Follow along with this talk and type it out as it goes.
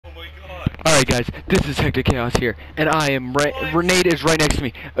Alright guys, this is H3TiC here, and I am Renee is right next to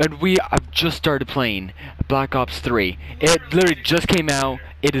me, and we have just started playing Black Ops 3. It literally just came out,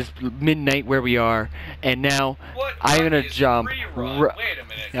 it is midnight where we are, and now I'm gonna jump. Wait a minute.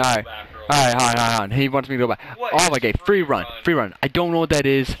 Alright, hold on, he wants me to go back. Oh my god, free run. I don't know what that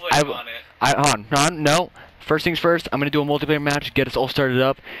is. Hold on, no. First things first, I'm gonna do a multiplayer match, get us all started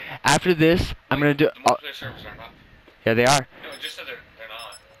up. After this, I'm gonna do. Multiplayer servers are not. Yeah, they are. No, just said they're not.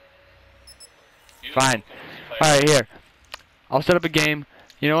 Fine. Alright, here. I'll set up a game.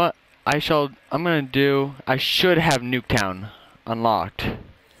 You know what? I should have Nuketown unlocked.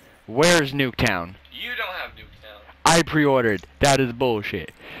 Where's Nuketown? You don't have Nuketown. I pre-ordered. That is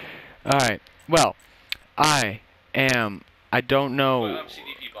bullshit. Alright. Well, I don't know. Well, I'm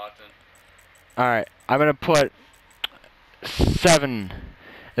CDP bot then. Alright. I'm gonna put 7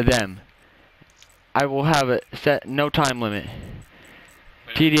 of them. I will have it set, no time limit.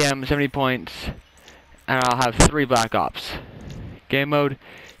 TDM, 70 points. And I'll have 3 Black Ops. Game mode,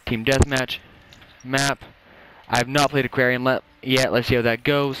 team deathmatch, map. I have not played Aquarium yet. Let's see how that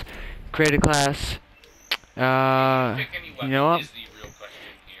goes. Create a class. You know what?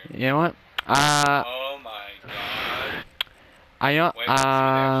 You know what? Oh my god. I know.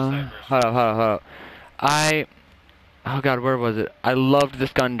 Hold up. Oh god, where was it? I loved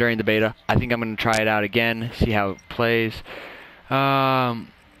this gun during the beta. I think I'm gonna try it out again, see how it plays.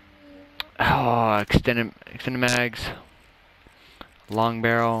 Extended mags, long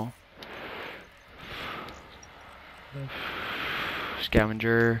barrel,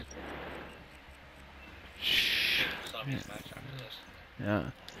 scavenger.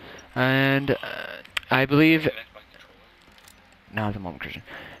 Yeah, and I believe. Now at the moment, Christian.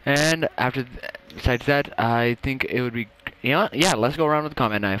 And after, besides that, I think it would be, you know, yeah. Let's go around with the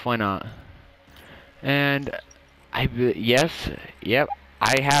combat knife. Why not? And yep.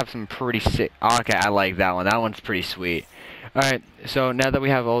 I have some pretty sick. Okay, I like that one. That one's pretty sweet. Alright, so now that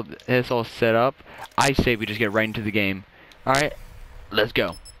we have all this all set up, I say we just get right into the game. Alright, let's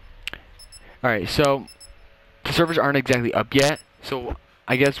go. Alright, so the servers aren't exactly up yet, so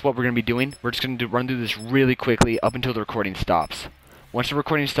I guess what we're going to be doing, we're just going to run through this really quickly up until the recording stops. Once the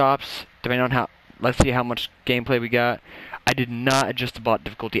recording stops, depending on how, let's see how much gameplay we got. I did not adjust the bot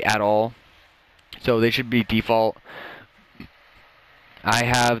difficulty at all, so they should be default. I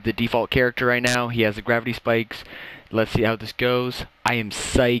have the default character right now. He has the gravity spikes. Let's see how this goes. I am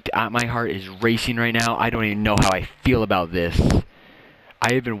psyched. My heart is racing right now. I don't even know how I feel about this.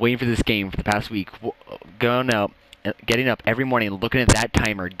 I have been waiting for this game for the past week. Getting up every morning, looking at that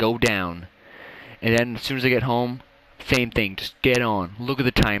timer go down. And then as soon as I get home, same thing. Just get on. Look at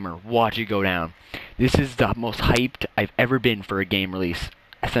the timer. Watch it go down. This is the most hyped I've ever been for a game release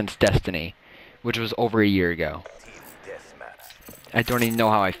since Destiny, which was over a year ago. I don't even know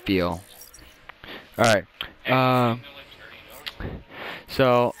how I feel. Alright. No.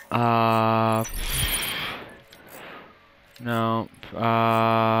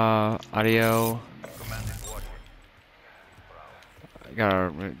 Audio. Gotta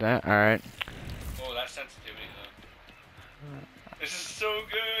remove that. Alright. Oh, that sensitivity though. This is so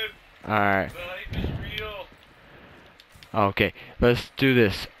good. Alright. The hype is real. Okay, let's do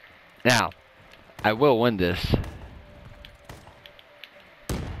this. Now, I will win this.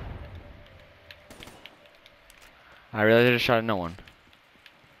 I realized I just shot at no one.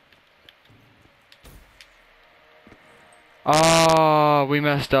 Oh, we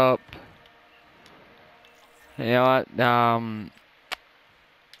messed up. You know what?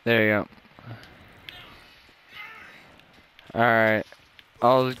 There you go. Alright.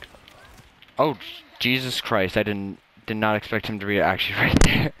 Oh, Jesus Christ! I did not expect him to be actually right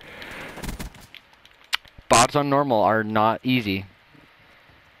there. Bots on normal are not easy.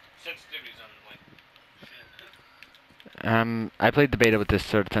 I played the beta with this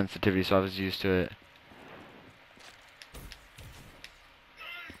sort of sensitivity, so I was used to it.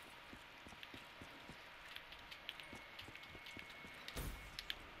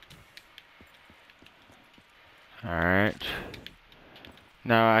 Alright.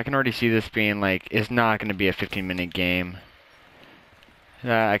 Now, I can already see this being, like, it's not going to be a 15-minute game.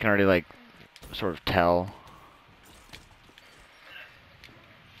 I can already, like, sort of tell.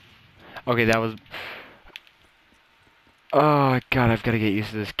 Okay, that was... Oh, God, I've got to get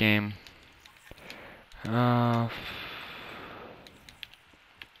used to this game. Yeah,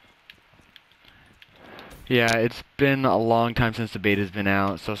 it's been a long time since the beta's been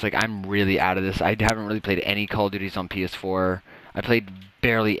out, so it's like I'm really out of this. I haven't really played any Call of Duties on PS4. I played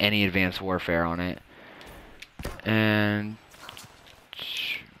barely any Advanced Warfare on it. And...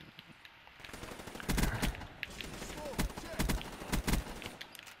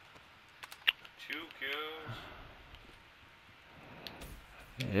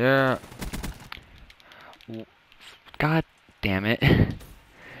 Yeah. God damn it.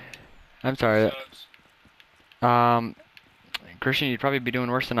 I'm sorry. Sucks. Christian, you'd probably be doing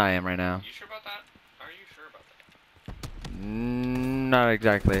worse than I am right now. You sure about that? Are you sure about that? Not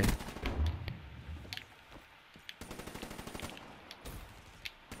exactly.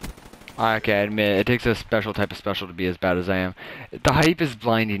 Okay, I admit, it takes a special type of special to be as bad as I am. The hype is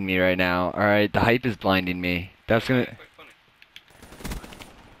blinding me right now, alright? The hype is blinding me. That's gonna... Quite funny.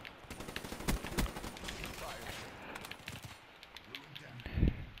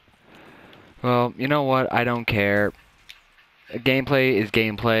 Well, you know what? I don't care. Gameplay is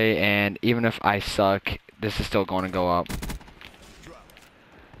gameplay, and even if I suck, this is still going to go up.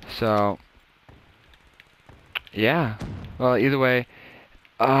 So... Yeah. Well, either way...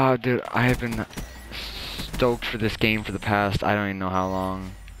 dude, I have been stoked for this game for the past, I don't even know how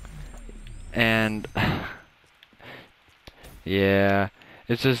long. And... yeah.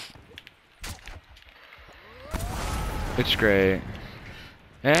 It's just... It's great.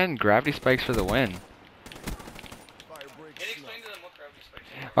 And gravity spikes for the win. Can you explain to them what gravity spikes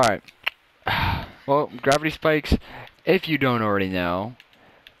are? Alright. Well, gravity spikes, if you don't already know,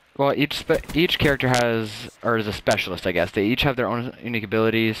 well, each character has, or is a specialist, I guess. They each have their own unique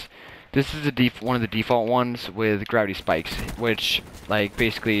abilities. This is one of the default ones with gravity spikes, which, like,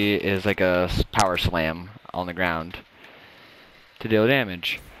 basically is like a power slam on the ground to deal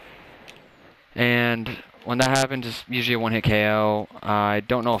damage. And when that happens, it's usually a one-hit KO. I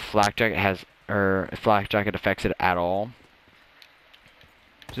don't know if Flak Jacket has, or if Flak Jacket affects it at all.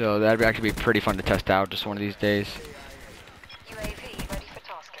 So that'd actually be pretty fun to test out just one of these days. UAV ready for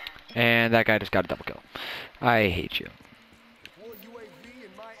tasking. And that guy just got a double kill. I hate you.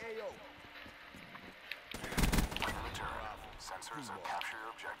 Sensors and capture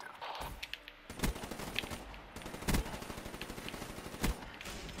your objective.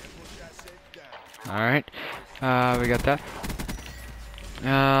 Alright. We got that.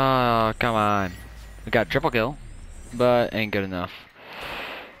 Oh, come on. We got triple kill, but ain't good enough.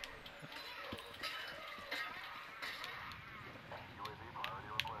 UAV priority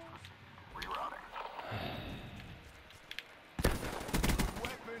request received. Rerouting.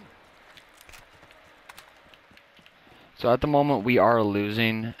 So at the moment we are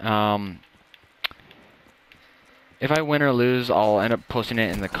losing. If I win or lose, I'll end up posting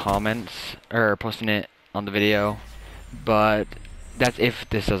it in the comments, or posting it on the video. But that's if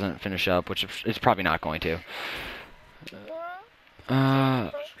this doesn't finish up, which it's probably not going to.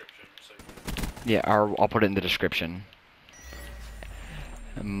 Description, so Yeah, I'll put it in the description.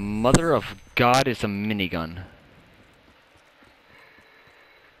 Mother of God is a minigun.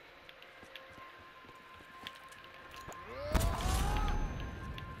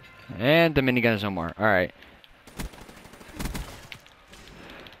 And the minigun is no more. Alright.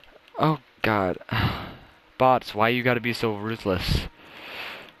 Oh God. Bots, why you gotta be so ruthless?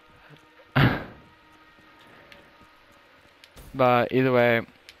 But either way,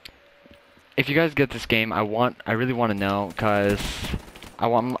 if you guys get this game, I really want to know, cause I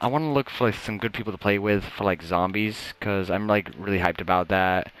want to look for like some good people to play with for like zombies, cause I'm like really hyped about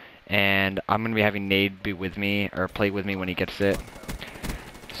that, and I'm gonna be having Nade be with me or play with me when he gets it.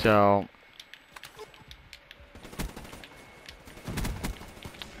 So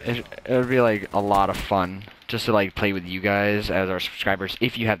it'll be like a lot of fun just to like play with you guys as our subscribers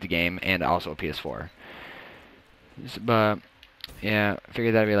if you have the game and also a PS4. But yeah, I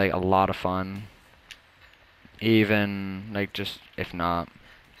figured that'd be like a lot of fun. Even like just if not.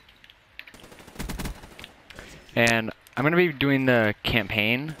 And I'm gonna be doing the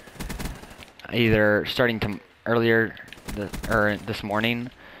campaign either starting to this morning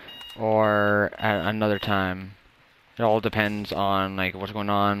or at another time. It all depends on like what's going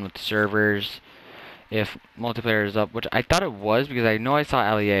on with the servers. If multiplayer is up, which I thought it was because I know I saw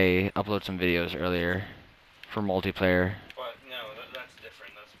LEA upload some videos earlier for multiplayer. but no, that's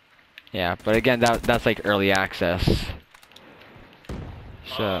different. That's Yeah, but again, that's like early access.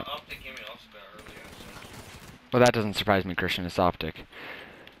 So, Optic Gaming also got early access. well, that doesn't surprise me, Christian. It's Optic.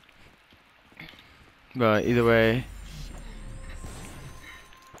 But either way,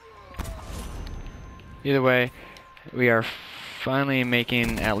 we are finally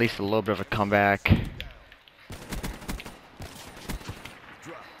making at least a little bit of a comeback. As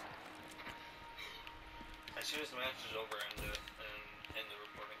soon as the match is over, end the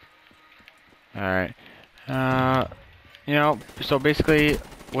recording. All right. You know, so basically,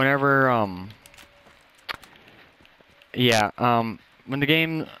 whenever when the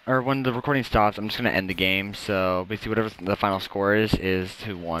game or when the recording stops, I'm just gonna end the game. So basically, whatever the final score is 2-1.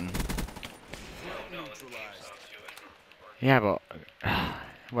 No, the game stops, you end the recording. Yeah, but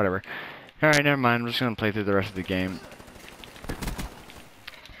Whatever. Alright, never mind. I'm just gonna play through the rest of the game.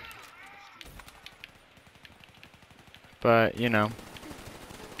 But, you know.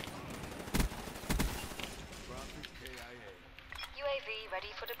 UAV ready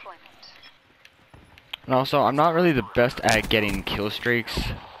for deployment. And also, I'm not really the best at getting kill streaks.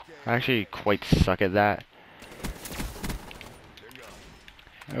 I actually quite suck at that.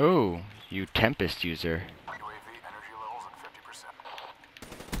 Oh, you Tempest user. UAV energy levels at 50%.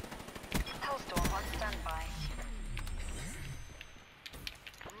 Hellstorm on standby.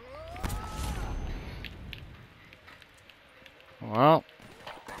 Well,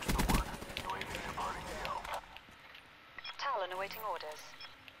 Thanks for the word. UAV departing AO. Talon awaiting orders.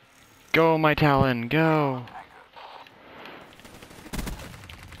 go my Talon, go.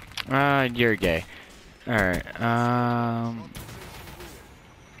 You're gay. Alright,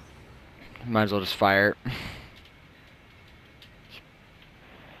 might as well just fire.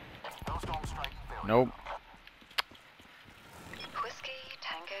 Snowstorm strike failure. Nope. Whiskey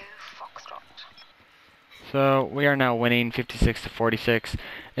Tango Foxtrot. So, we are now winning 56 to 46.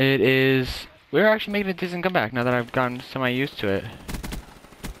 It is... We're actually making a decent comeback now that I've gotten semi-used to it.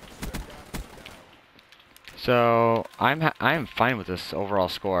 So, I'm fine with this overall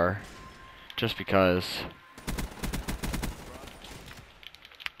score. Just because...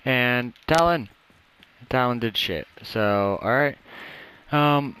 And Talon did shit. So, alright.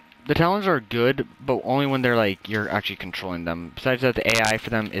 The Talons are good, but only when they're like, you're actually controlling them. Besides that, the AI for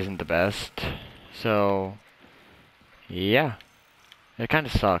them isn't the best. So, yeah. It kind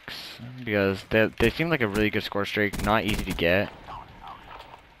of sucks. Because they seem like a really good score streak, not easy to get.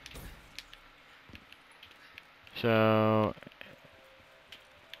 So...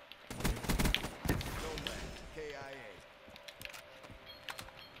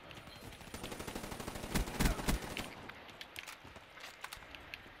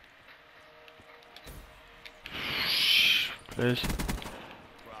 Please.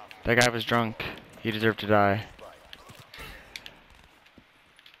 That guy was drunk. He deserved to die.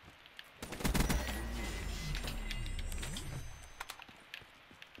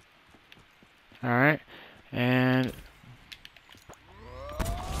 Alright. And...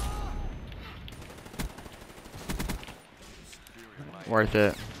 worth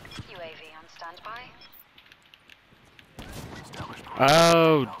it. UAV on standby.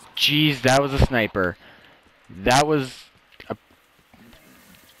 Oh, jeez, that was a sniper. That was...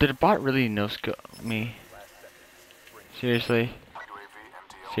 Did a bot really no-scope me? Seriously?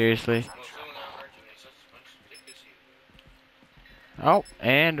 Seriously? Oh,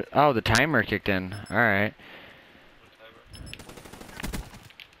 and... Oh, the timer kicked in. Alright.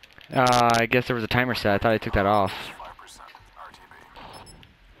 I guess there was a timer set. I thought I took that off.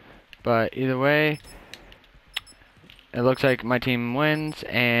 But either way... It looks like my team wins,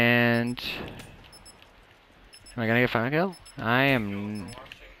 and... Am I gonna get a final kill? I am...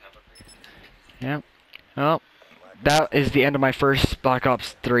 Yep. Well, that is the end of my first Black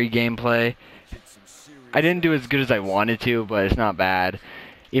Ops 3 gameplay. I didn't do as good as I wanted to, but it's not bad.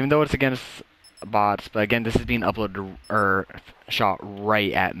 Even though it's against bots, but again, this is being uploaded or shot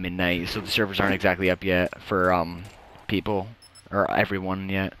right at midnight, so the servers aren't exactly up yet for people or everyone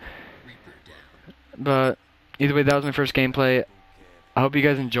yet. But either way, that was my first gameplay. I hope you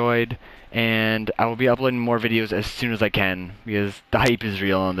guys enjoyed, and I will be uploading more videos as soon as I can, because the hype is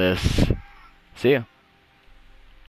real on this. See ya.